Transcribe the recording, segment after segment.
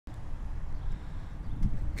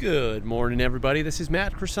Good morning, everybody. This is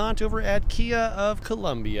Matt Croissant over at Kia of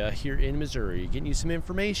Columbia here in Missouri, getting you some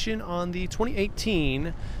information on the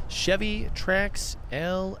 2018 Chevy Trax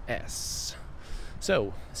LS.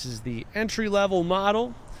 So, this is the entry-level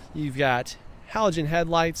model. You've got halogen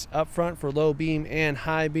headlights up front for low beam and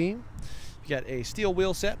high beam. You've got a steel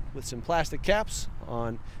wheel set with some plastic caps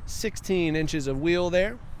on 16 inches of wheel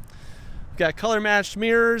there. We've got color-matched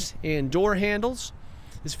mirrors and door handles.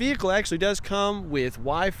 This vehicle actually does come with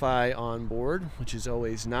Wi-Fi on board, which is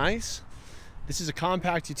always nice. This is a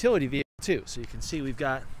compact utility vehicle too, so you can see we've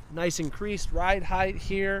got nice increased ride height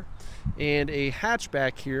here and a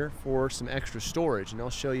hatchback here for some extra storage, and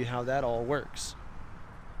I'll show you how that all works.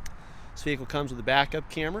 This vehicle comes with a backup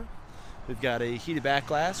camera. We've got a heated back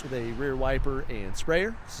glass with a rear wiper and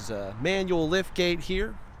sprayer. This is a manual lift gate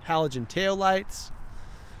here, halogen tail lights.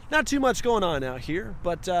 Not too much going on out here,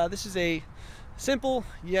 but this is a simple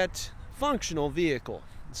yet functional vehicle.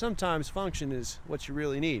 Sometimes function is what you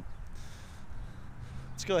really need.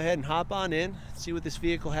 Let's go ahead and hop on in and see what this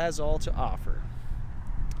vehicle has all to offer.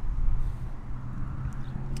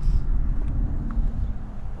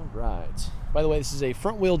 All right. By the way, this is a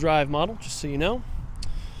front-wheel drive model, just so you know.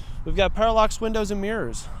 We've got power locks, windows, and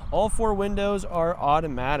mirrors. All four windows are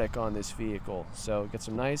automatic on this vehicle, so get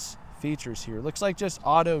some nice features here. Looks like just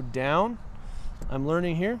auto down, I'm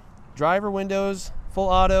learning here. Driver windows, full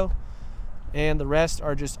auto, and the rest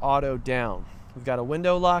are just auto down. We've got a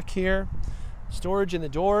window lock here, storage in the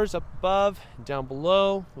doors up above and down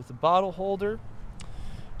below with a bottle holder.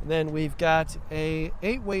 And then we've got a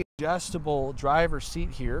 8-way adjustable driver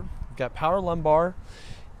seat here. We've got power lumbar,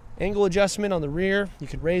 angle adjustment on the rear. You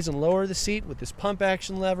can raise and lower the seat with this pump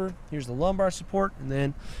action lever. Here's the lumbar support, and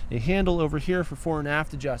then a handle over here for fore and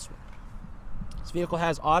aft adjustment. This vehicle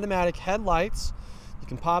has automatic headlights. You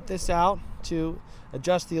can pop this out to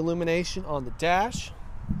adjust the illumination on the dash.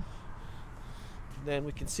 Then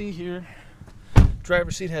we can see here,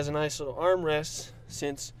 driver's seat has a nice little armrest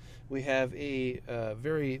since we have a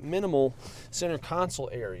very minimal center console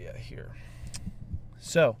area here.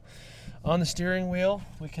 So, on the steering wheel,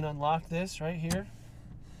 we can unlock this right here.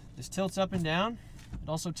 This tilts up and down. It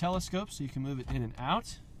also telescopes, so you can move it in and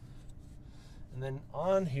out. And then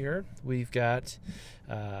on here, we've got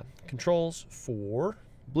controls for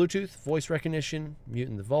Bluetooth, voice recognition,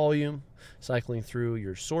 muting the volume, cycling through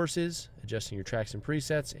your sources, adjusting your tracks and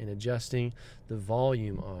presets, and adjusting the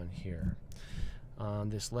volume on here. On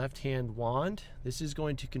this left-hand wand, this is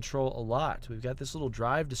going to control a lot. We've got this little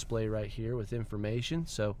drive display right here with information,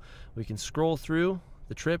 so we can scroll through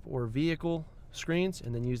the trip or vehicle screens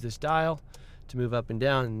and then use this dial to move up and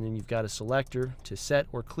down, and then you've got a selector to set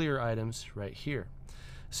or clear items right here.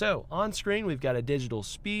 So on screen we've got a digital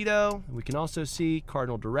speedo. We can also see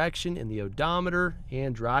cardinal direction in the odometer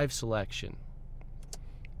and drive selection.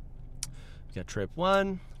 We've got trip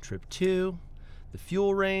 1, trip 2, the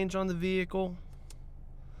fuel range on the vehicle,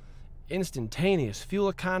 instantaneous fuel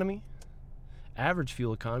economy, average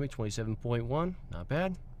fuel economy 27.1, not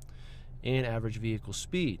bad, and average vehicle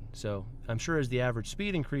speed. So I'm sure as the average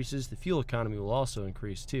speed increases, the fuel economy will also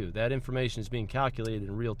increase too. That information is being calculated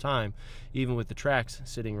in real time, even with the Trax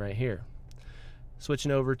sitting right here.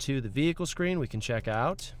 Switching over to the vehicle screen, we can check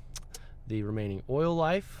out the remaining oil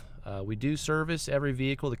life. We do service every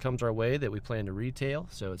vehicle that comes our way that we plan to retail,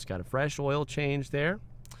 so it's got a fresh oil change there.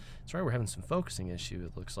 That's right, we're having some focusing issue,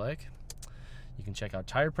 it looks like. You can check out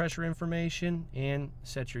tire pressure information and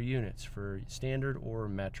set your units for standard or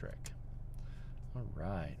metric. All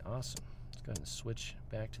right, awesome. Let's go ahead and switch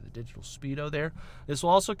back to the digital speedo there. This will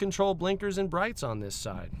also control blinkers and brights on this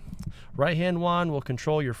side. Right-hand wand will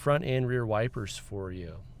control your front and rear wipers for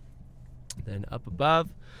you. Then up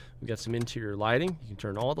above, we've got some interior lighting. You can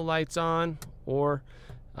turn all the lights on or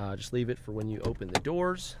just leave it for when you open the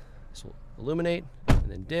doors. This will illuminate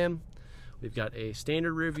and then dim. We've got a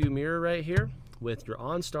standard rear view mirror right here with your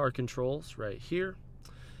OnStar controls right here.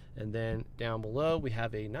 And then down below, we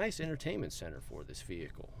have a nice entertainment center for this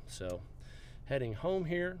vehicle. So heading home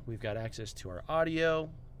here, we've got access to our audio,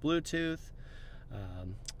 Bluetooth,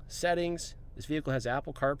 settings. This vehicle has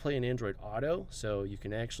Apple CarPlay and Android Auto, so you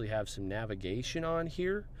can actually have some navigation on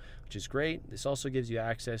here, which is great. This also gives you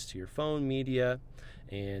access to your phone, media,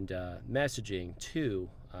 and messaging too,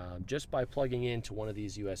 just by plugging into one of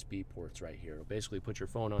these USB ports right here. It'll basically put your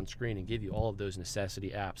phone on screen and give you all of those necessity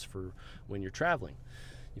apps for when you're traveling.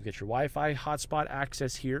 You've got your Wi-Fi hotspot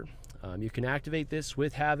access here. You can activate this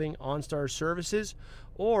with having OnStar services,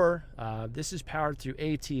 or this is powered through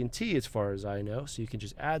AT&T as far as I know, so you can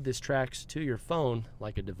just add this Trax to your phone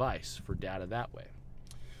like a device for data that way.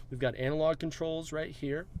 We've got analog controls right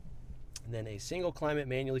here. and then a single climate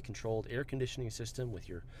manually controlled air conditioning system with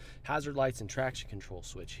your hazard lights and traction control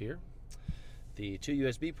switch here. The 2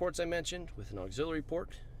 USB ports I mentioned with an auxiliary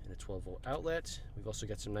port and a 12-volt outlet. We've also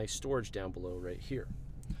got some nice storage down below right here.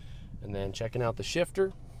 And then checking out the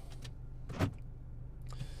shifter,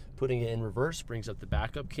 putting it in reverse brings up the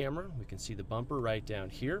backup camera. We can see the bumper right down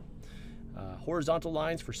here. Horizontal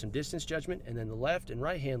lines for some distance judgment, and then the left and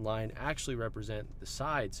right hand line actually represent the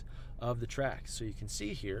sides of the Trax. So you can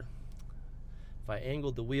see here, if I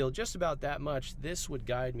angled the wheel just about that much, this would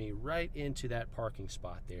guide me right into that parking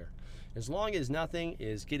spot there. As long as nothing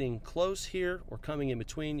is getting close here or coming in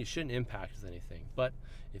between, you shouldn't impact with anything. But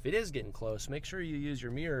if it is getting close, make sure you use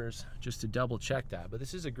your mirrors just to double check that. But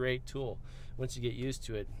this is a great tool. Once you get used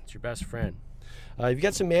to it, it's your best friend. You've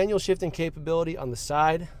got some manual shifting capability on the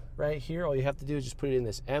side right here. All you have to do is just put it in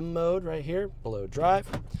this M mode right here, below drive.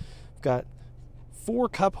 We've got 4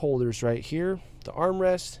 cup holders right here, the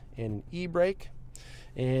armrest and an e-brake,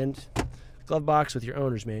 and glove box with your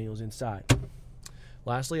owner's manuals inside.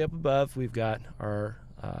 Lastly, up above, we've got our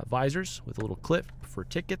visors with a little clip for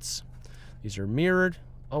tickets. These are mirrored.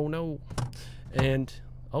 Oh no. And,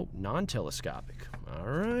 oh, non-telescopic. All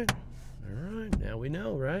right, now we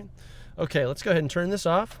know, right? Okay, let's go ahead and turn this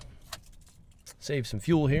off. Save some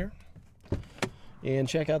fuel here. And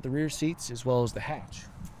check out the rear seats as well as the hatch.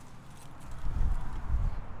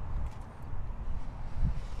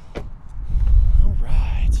 All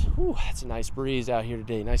right. Ooh, that's a nice breeze out here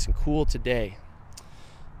today. Nice and cool today.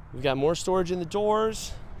 We've got more storage in the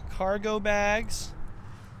doors, cargo bags,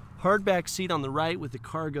 hardback seat on the right with the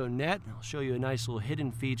cargo net. I'll show you a nice little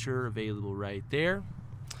hidden feature available right there.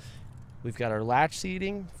 We've got our latch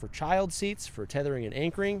seating for child seats for tethering and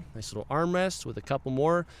anchoring. Nice little armrest with a couple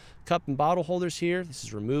more cup and bottle holders here. This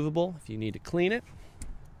is removable if you need to clean it.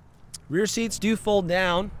 Rear seats do fold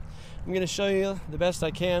down. I'm going to show you the best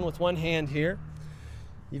I can with one hand here.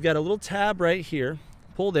 You've got a little tab right here.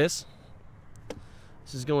 Pull this.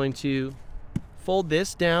 This is going to fold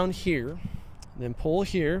this down here, and then pull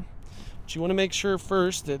here. But you want to make sure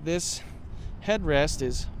first that this headrest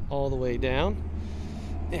is all the way down.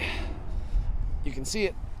 You can see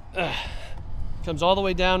it. Comes all the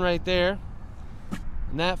way down right there,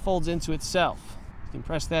 and that folds into itself. You can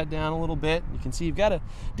press that down a little bit. You can see you've got a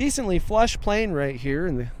decently flush plane right here,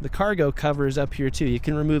 and the cargo cover is up here too. You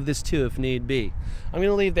can remove this too if need be. I'm going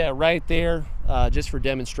to leave that right there just for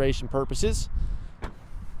demonstration purposes.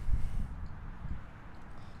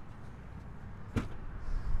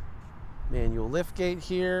 Manual liftgate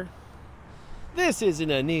here. This isn't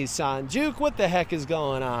a Nissan Juke. What the heck is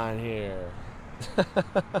going on here?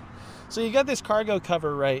 So you got this cargo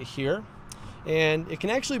cover right here, and it can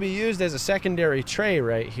actually be used as a secondary tray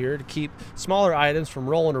right here to keep smaller items from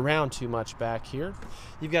rolling around too much back here.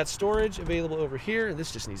 You've got storage available over here, and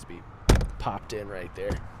this just needs to be popped in right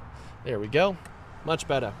there. There we go. Much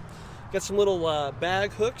better. Got some little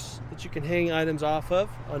bag hooks that you can hang items off of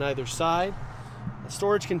on either side. The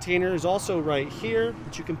storage container is also right here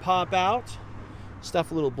that you can pop out.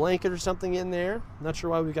 Stuff a little blanket or something in there. Not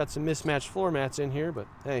sure why we've got some mismatched floor mats in here, but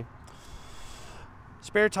hey.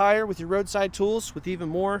 Spare tire with your roadside tools with even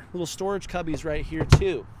more little storage cubbies right here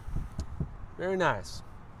too. Very nice.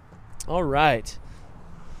 All right.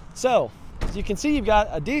 So, as you can see, you've got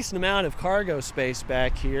a decent amount of cargo space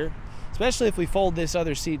back here, especially if we fold this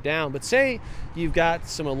other seat down. But say you've got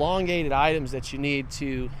some elongated items that you need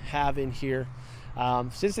to have in here.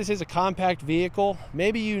 Since this is a compact vehicle,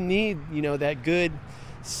 maybe you need, that good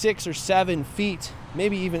 6 or 7 feet,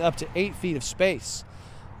 maybe even up to 8 feet of space.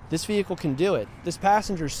 This vehicle can do it. This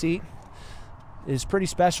passenger seat is pretty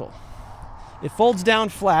special. It folds down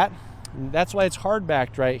flat, and that's why it's hard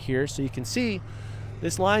backed right here. So you can see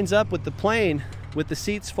this lines up with the plane with the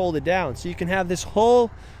seats folded down. So you can have this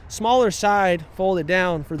whole smaller side folded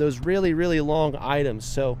down for those really, really long items.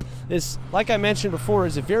 So this, like I mentioned before,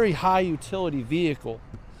 is a very high utility vehicle.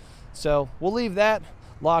 So we'll leave that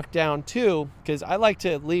locked down too, because I like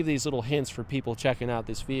to leave these little hints for people checking out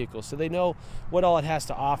this vehicle so they know what all it has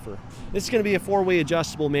to offer. This is going to be a 4-way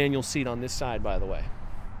adjustable manual seat on this side, by the way.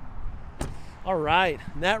 All right,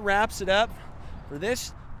 and that wraps it up for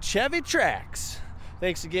this Chevy Trax.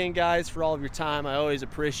 Thanks again, guys, for all of your time. I always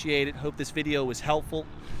appreciate it. Hope this video was helpful.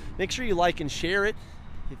 Make sure you like and share it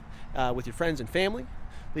with your friends and family.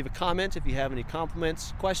 Leave a comment if you have any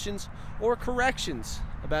compliments, questions, or corrections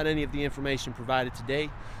about any of the information provided today.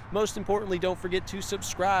 Most importantly, don't forget to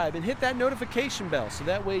subscribe and hit that notification bell so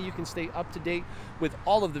that way you can stay up to date with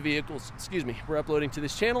all of the vehicles, we're uploading to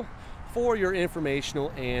this channel for your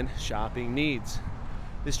informational and shopping needs.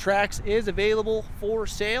 This Trax is available for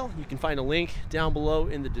sale. You can find a link down below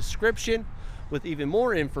in the description. with even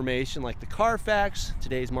more information like the Carfax,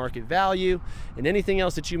 today's market value, and anything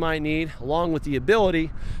else that you might need, along with the ability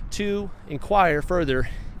to inquire further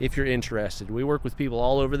if you're interested. We work with people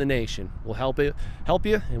all over the nation. We'll help you,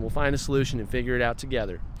 and we'll find a solution and figure it out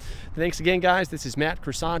together. Thanks again, guys. This is Matt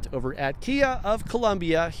Croissant over at Kia of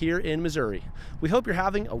Columbia here in Missouri. We hope you're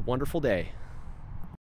having a wonderful day.